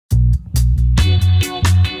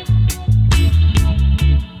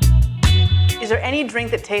there any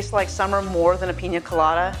drink that tastes like summer more than a Piña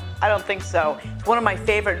Colada? I don't think so. It's one of my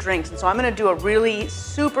favorite drinks, and so I'm gonna do a really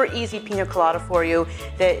super easy Piña Colada for you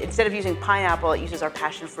that instead of using pineapple, it uses our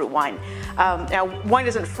passion fruit wine. Now, wine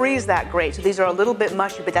doesn't freeze that great, so these are a little bit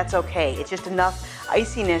mushy, but that's okay. It's just enough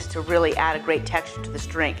iciness to really add a great texture to this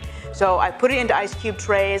drink. So I put it into ice cube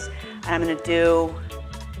trays, and I'm gonna do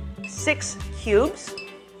 6 cubes.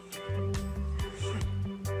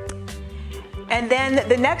 And then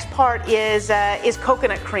the next part is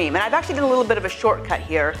coconut cream. And I've actually done a little bit of a shortcut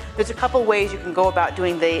here. There's a couple ways you can go about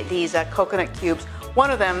doing these coconut cubes.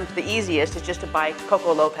 One of them, the easiest, is just to buy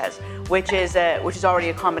Coco Lopez, which is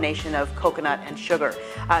already a combination of coconut and sugar.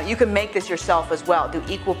 You can make this yourself as well. Do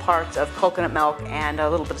equal parts of coconut milk and a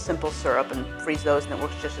little bit of simple syrup and freeze those, and it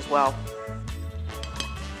works just as well.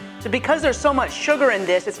 So because there's so much sugar in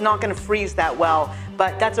this, it's not going to freeze that well,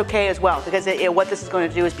 but that's okay as well, because what this is going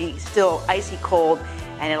to do is be still icy cold,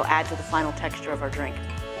 and it'll add to the final texture of our drink.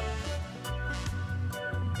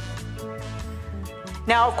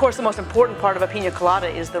 Now, of course, the most important part of a Piña Colada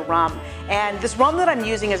is the rum. And this rum that I'm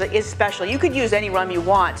using is special. You could use any rum you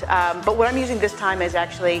want, but what I'm using this time is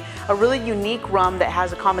actually a really unique rum that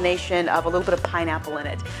has a combination of a little bit of pineapple in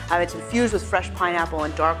it. It's infused with fresh pineapple,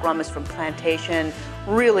 and dark rum is from plantation.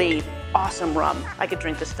 Really awesome rum. I could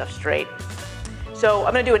drink this stuff straight. So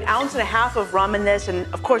I'm going to do 1.5 ounces of rum in this,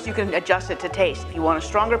 and of course you can adjust it to taste. If you want a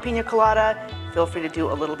stronger Piña Colada, feel free to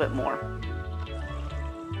do a little bit more.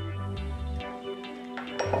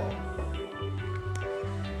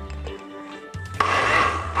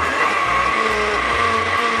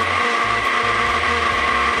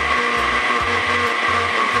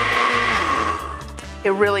 It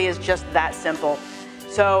really is just that simple.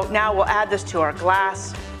 So now we'll add this to our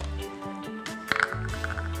glass.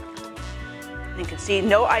 You can see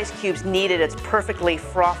no ice cubes needed. It's perfectly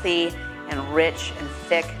frothy and rich and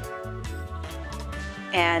thick.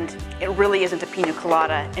 And it really isn't a Piña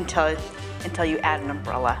Colada until you add an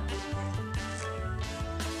umbrella.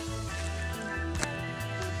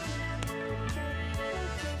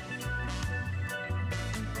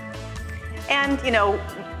 And, you know,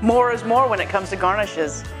 more is more when it comes to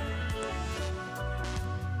garnishes.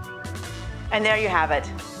 And there you have it.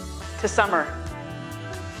 To summer.